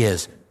dirtbag he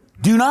is.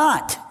 Do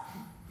not.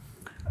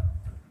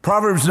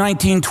 Proverbs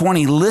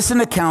 19:20, listen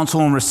to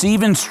counsel and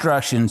receive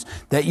instructions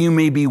that you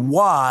may be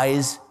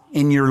wise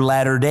in your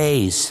latter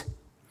days.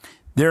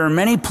 There are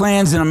many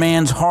plans in a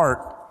man's heart.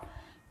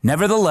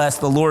 Nevertheless,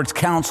 the Lord's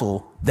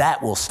counsel,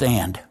 that will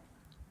stand.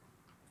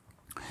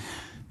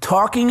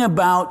 Talking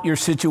about your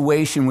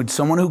situation with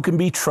someone who can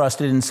be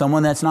trusted and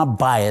someone that's not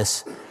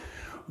biased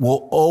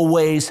will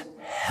always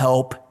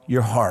help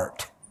your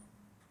heart.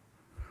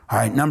 All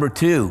right, number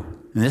 2,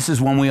 and this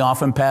is one we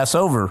often pass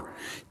over.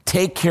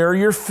 Take care of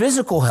your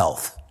physical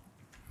health.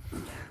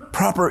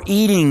 Proper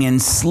eating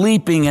and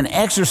sleeping and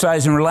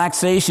exercise and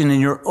relaxation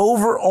and your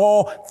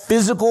overall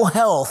physical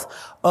health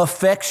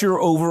affects your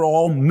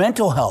overall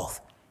mental health.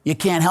 You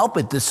can't help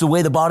it. This is the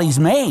way the body's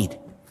made.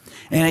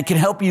 And it can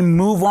help you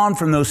move on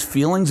from those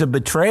feelings of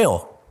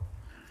betrayal.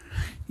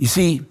 You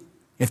see,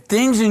 if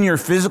things in your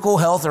physical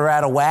health are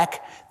out of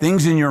whack,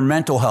 things in your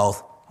mental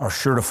health are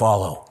sure to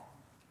follow.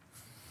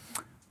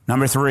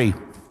 Number 3,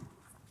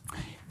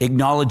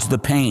 acknowledge the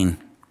pain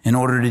in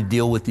order to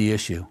deal with the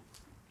issue.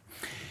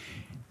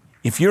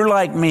 If you're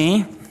like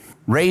me,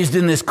 raised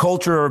in this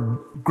culture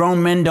of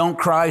grown men don't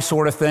cry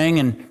sort of thing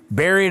and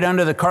bury it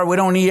under the carpet, we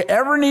don't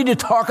ever need to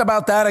talk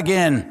about that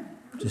again.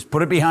 Just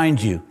put it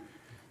behind you.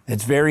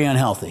 It's very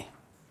unhealthy.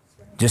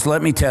 Just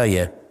let me tell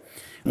you,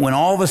 when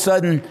all of a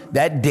sudden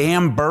that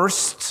dam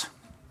bursts,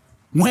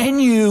 when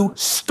you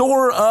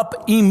store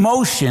up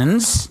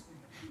emotions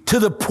to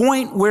the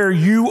point where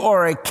you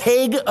are a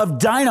keg of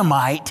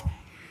dynamite,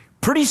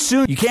 pretty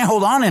soon you can't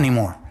hold on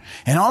anymore.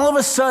 And all of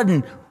a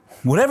sudden,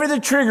 whatever the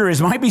trigger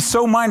is might be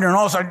so minor, and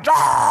all of a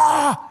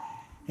sudden,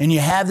 and you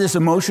have this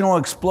emotional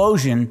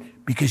explosion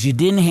because you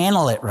didn't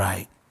handle it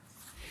right.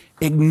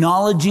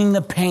 Acknowledging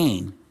the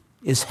pain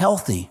is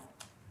healthy.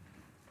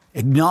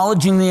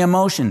 Acknowledging the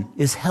emotion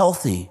is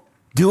healthy.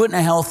 Do it in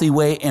a healthy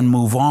way and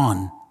move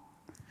on.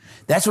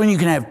 That's when you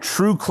can have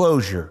true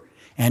closure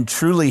and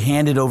truly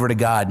hand it over to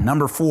God.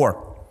 Number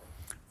 4,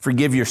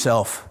 forgive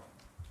yourself.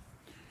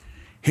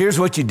 Here's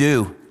what you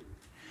do.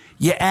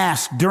 You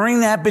ask, during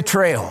that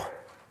betrayal,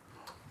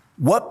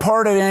 what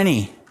part of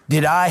any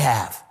did I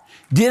have?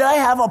 Did I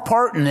have a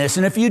part in this?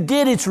 And if you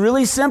did, it's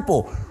really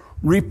simple.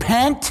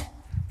 Repent,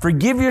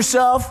 forgive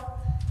yourself,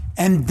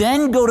 and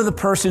then go to the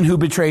person who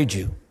betrayed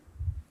you.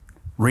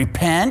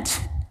 Repent,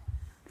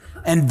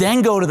 and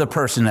then go to the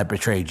person that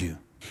betrayed you.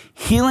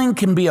 Healing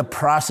can be a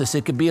process.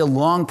 It could be a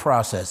long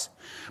process.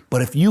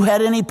 But if you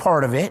had any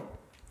part of it,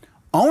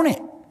 own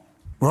it.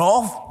 We're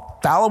all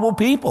fallible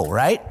people,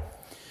 right?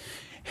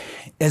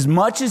 As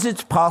much as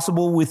it's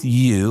possible with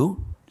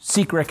you,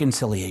 Seek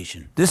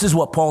reconciliation. This is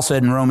what Paul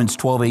said in Romans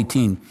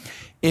 12:18.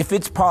 If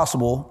it's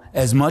possible,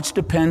 as much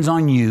depends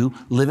on you,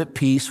 live at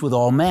peace with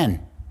all men.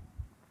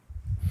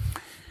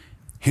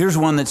 Here's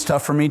one that's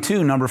tough for me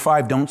too. Number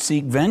 5, don't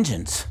seek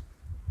vengeance.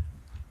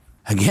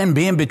 Again,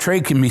 being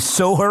betrayed can be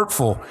so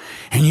hurtful.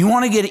 And you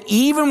want to get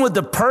even with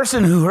the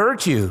person who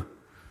hurt you.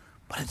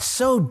 But it's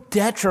so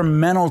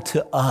detrimental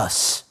to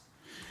us.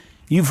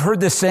 You've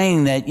heard the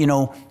saying that,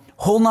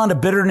 holding on to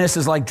bitterness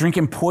is like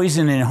drinking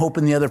poison and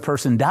hoping the other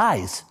person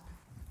dies.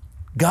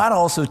 God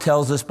also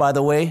tells us, by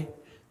the way,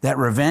 that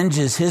revenge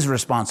is his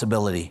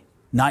responsibility,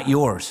 not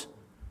yours.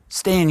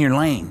 Stay in your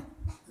lane.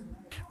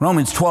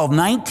 Romans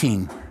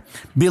 12:19.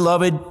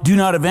 Beloved, do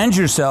not avenge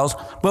yourselves,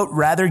 but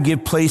rather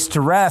give place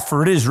to wrath,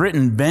 for it is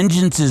written,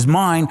 vengeance is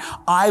mine,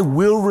 I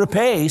will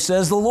repay,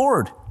 says the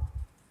Lord.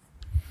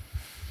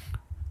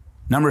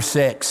 Number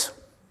 6,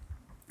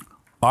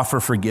 offer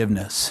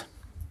forgiveness.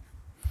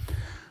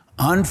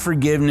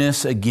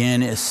 Unforgiveness,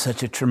 again, is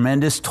such a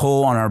tremendous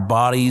toll on our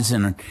bodies,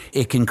 and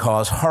it can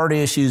cause heart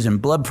issues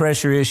and blood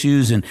pressure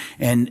issues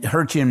and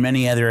hurt you in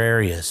many other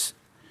areas.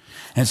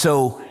 And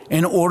so,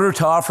 in order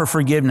to offer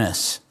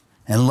forgiveness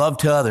and love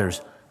to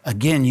others,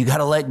 again, you got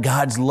to let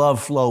God's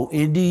love flow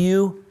into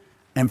you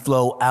and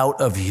flow out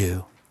of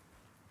you.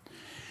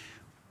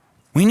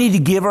 We need to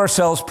give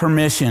ourselves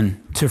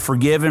permission to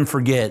forgive and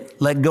forget,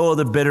 let go of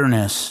the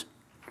bitterness.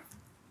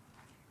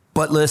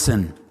 But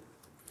listen,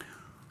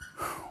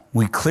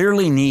 we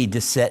clearly need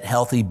to set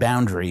healthy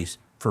boundaries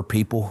for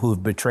people who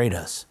have betrayed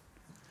us.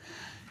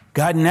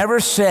 God never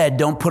said,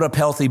 don't put up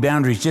healthy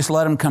boundaries. Just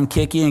let them come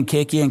kick you and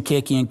kick you and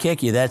kick you and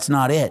kick you. That's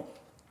not it.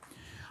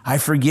 I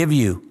forgive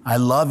you. I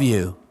love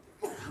you.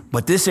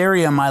 But this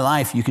area of my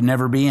life, you can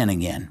never be in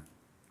again.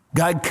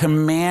 God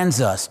commands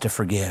us to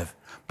forgive,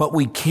 but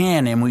we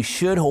can and we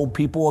should hold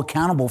people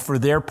accountable for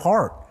their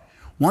part.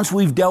 Once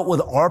we've dealt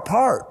with our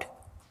part,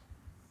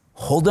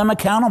 hold them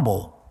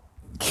accountable.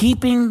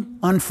 Keeping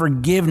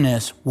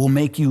unforgiveness will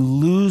make you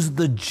lose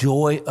the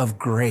joy of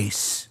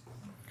grace.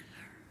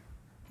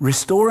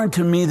 Restore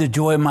unto me the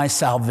joy of my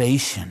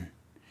salvation.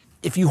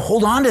 If you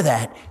hold on to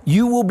that,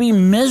 you will be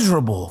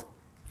miserable.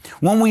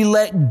 When we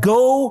let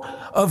go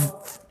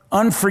of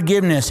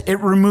unforgiveness, it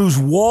removes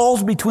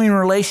walls between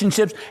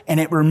relationships, and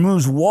it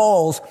removes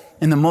walls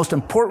in the most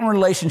important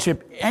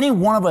relationship any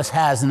one of us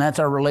has, and that's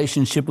our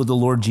relationship with the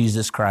Lord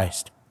Jesus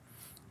Christ.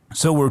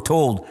 So we're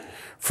told,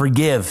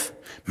 forgive,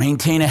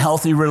 maintain a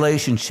healthy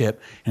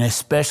relationship, and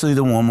especially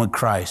the one with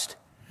Christ.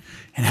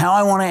 And how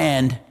I want to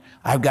end,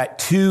 I've got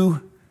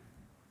 2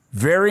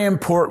 very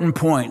important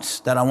points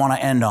that I want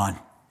to end on.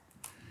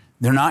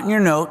 They're not in your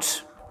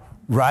notes.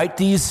 Write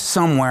these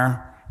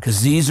somewhere,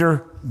 because these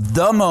are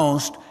the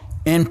most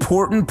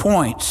important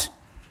points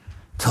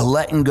to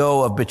letting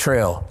go of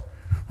betrayal.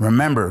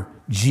 Remember,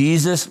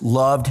 Jesus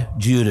loved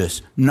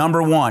Judas.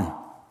 Number 1,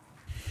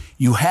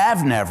 you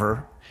have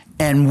never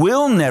and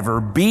will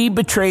never be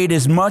betrayed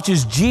as much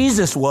as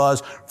Jesus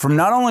was from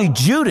not only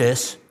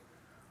Judas,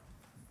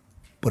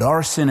 but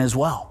our sin as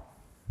well.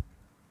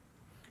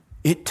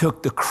 It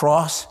took the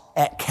cross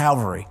at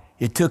Calvary.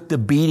 It took the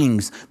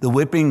beatings, the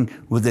whipping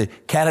with the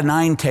cat of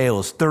 9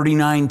 tails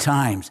 39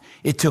 times.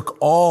 It took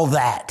all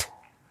that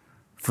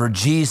for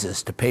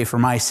Jesus to pay for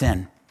my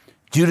sin.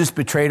 Judas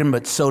betrayed him,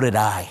 but so did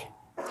I.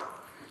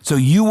 So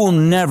you will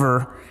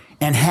never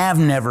and have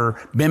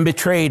never been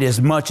betrayed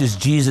as much as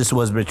Jesus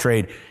was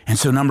betrayed. And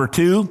so number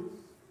 2,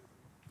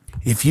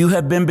 if you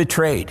have been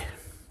betrayed,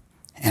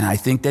 and I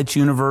think that's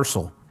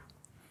universal,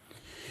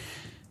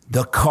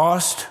 the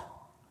cost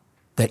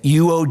that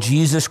you owe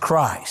Jesus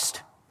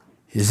Christ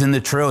is in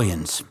the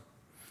trillions.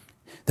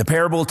 The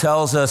parable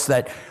tells us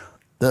that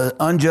the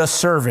unjust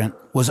servant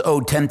was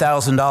owed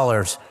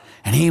 $10,000,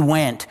 and he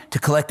went to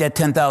collect that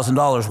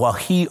 $10,000 while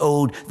he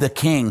owed the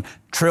king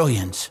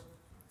trillions.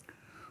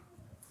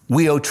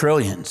 We owe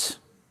trillions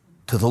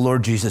to the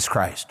Lord Jesus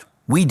Christ.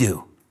 We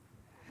do.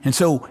 And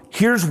so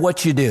here's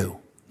what you do.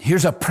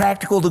 Here's a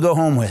practical to go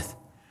home with.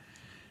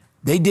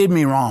 They did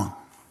me wrong.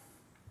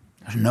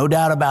 There's no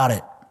doubt about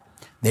it.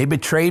 They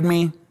betrayed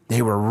me.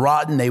 They were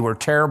rotten. They were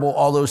terrible,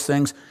 all those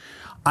things.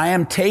 I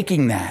am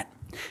taking that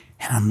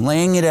and I'm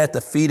laying it at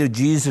the feet of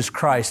Jesus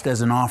Christ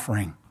as an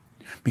offering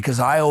because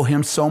I owe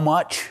him so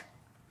much.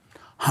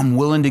 I'm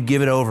willing to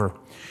give it over.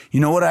 You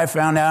know what I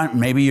found out?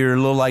 Maybe you're a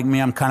little like me.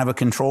 I'm kind of a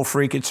control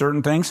freak at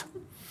certain things.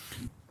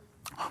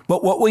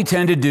 But what we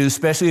tend to do,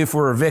 especially if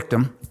we're a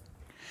victim,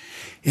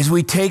 is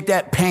we take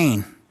that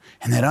pain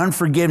and that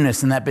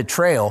unforgiveness and that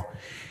betrayal,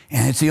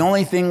 and it's the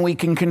only thing we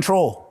can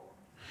control.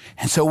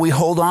 And so we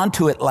hold on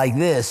to it like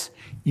this.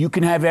 You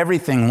can have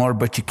everything, Lord,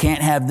 but you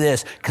can't have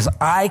this because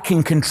I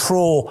can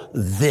control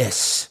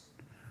this.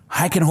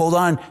 I can hold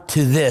on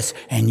to this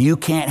and you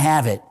can't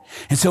have it.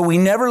 And so we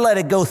never let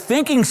it go,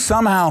 thinking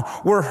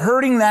somehow we're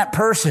hurting that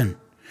person.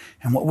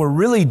 And what we're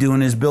really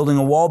doing is building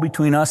a wall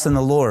between us and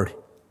the Lord.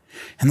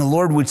 And the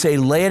Lord would say,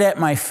 lay it at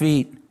my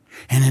feet.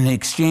 And in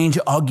exchange,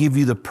 I'll give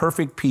you the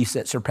perfect peace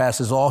that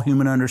surpasses all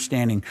human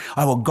understanding.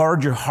 I will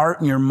guard your heart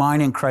and your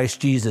mind in Christ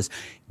Jesus.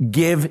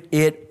 Give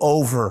it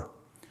over.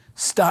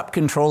 Stop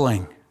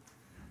controlling.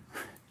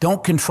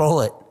 Don't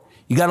control it.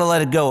 You got to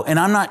let it go. And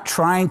I'm not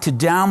trying to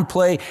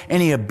downplay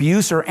any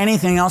abuse or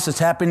anything else that's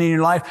happened in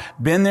your life.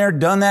 Been there,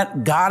 done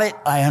that, got it.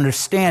 I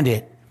understand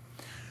it.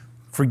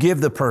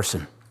 Forgive the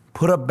person.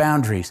 Put up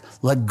boundaries.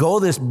 Let go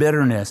of this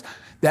bitterness.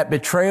 That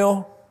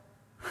betrayal,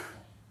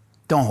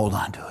 don't hold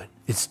on to it.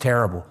 It's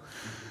terrible.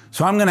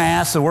 So I'm going to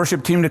ask the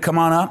worship team to come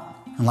on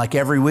up. And like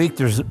every week,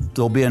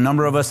 there'll be a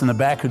number of us in the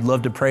back who'd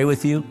love to pray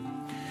with you.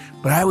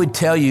 But I would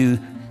tell you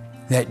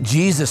that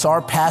Jesus,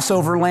 our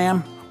Passover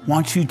lamb,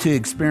 wants you to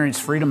experience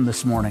freedom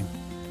this morning.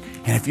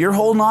 And if you're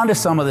holding on to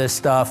some of this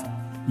stuff,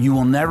 you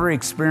will never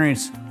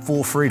experience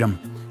full freedom.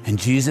 And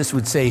Jesus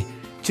would say,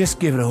 just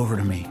give it over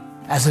to me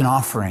as an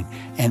offering,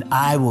 and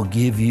I will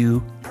give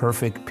you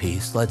perfect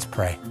peace. Let's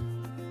pray.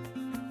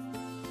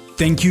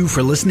 Thank you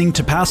for listening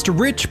to Pastor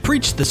Rich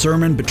preach the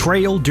sermon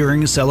Betrayal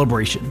During a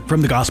Celebration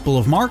from the Gospel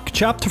of Mark,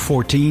 chapter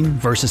 14,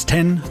 verses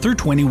 10 through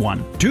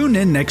 21. Tune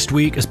in next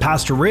week as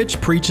Pastor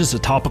Rich preaches a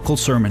topical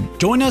sermon.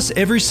 Join us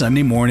every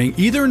Sunday morning,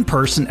 either in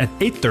person at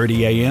 8:30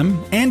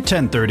 a.m. and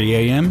 10:30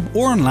 a.m.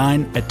 or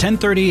online at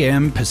 10:30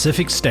 a.m.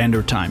 Pacific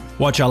Standard Time.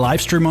 Watch our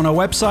live stream on our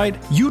website,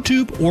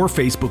 YouTube, or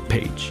Facebook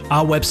page.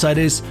 Our website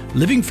is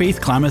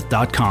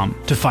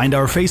livingfaithklamath.com. To find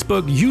our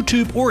Facebook,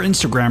 YouTube, or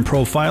Instagram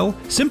profile,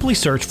 simply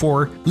search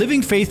for Living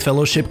Faith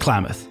Fellowship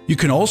Klamath. You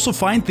can also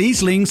find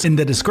these links in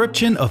the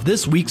description of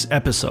this week's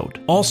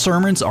episode. All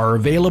sermons are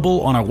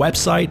available on our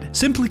website.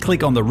 Simply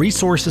click on the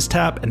Resources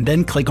tab and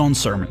then click on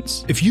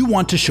Sermons. If you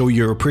want to show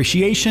your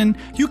appreciation,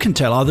 you can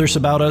tell others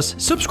about us,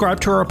 subscribe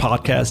to our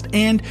podcast,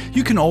 and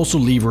you can also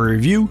leave a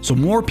review so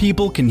more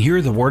people can hear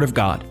the Word of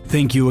God.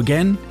 Thank you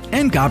again,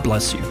 and God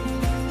bless you.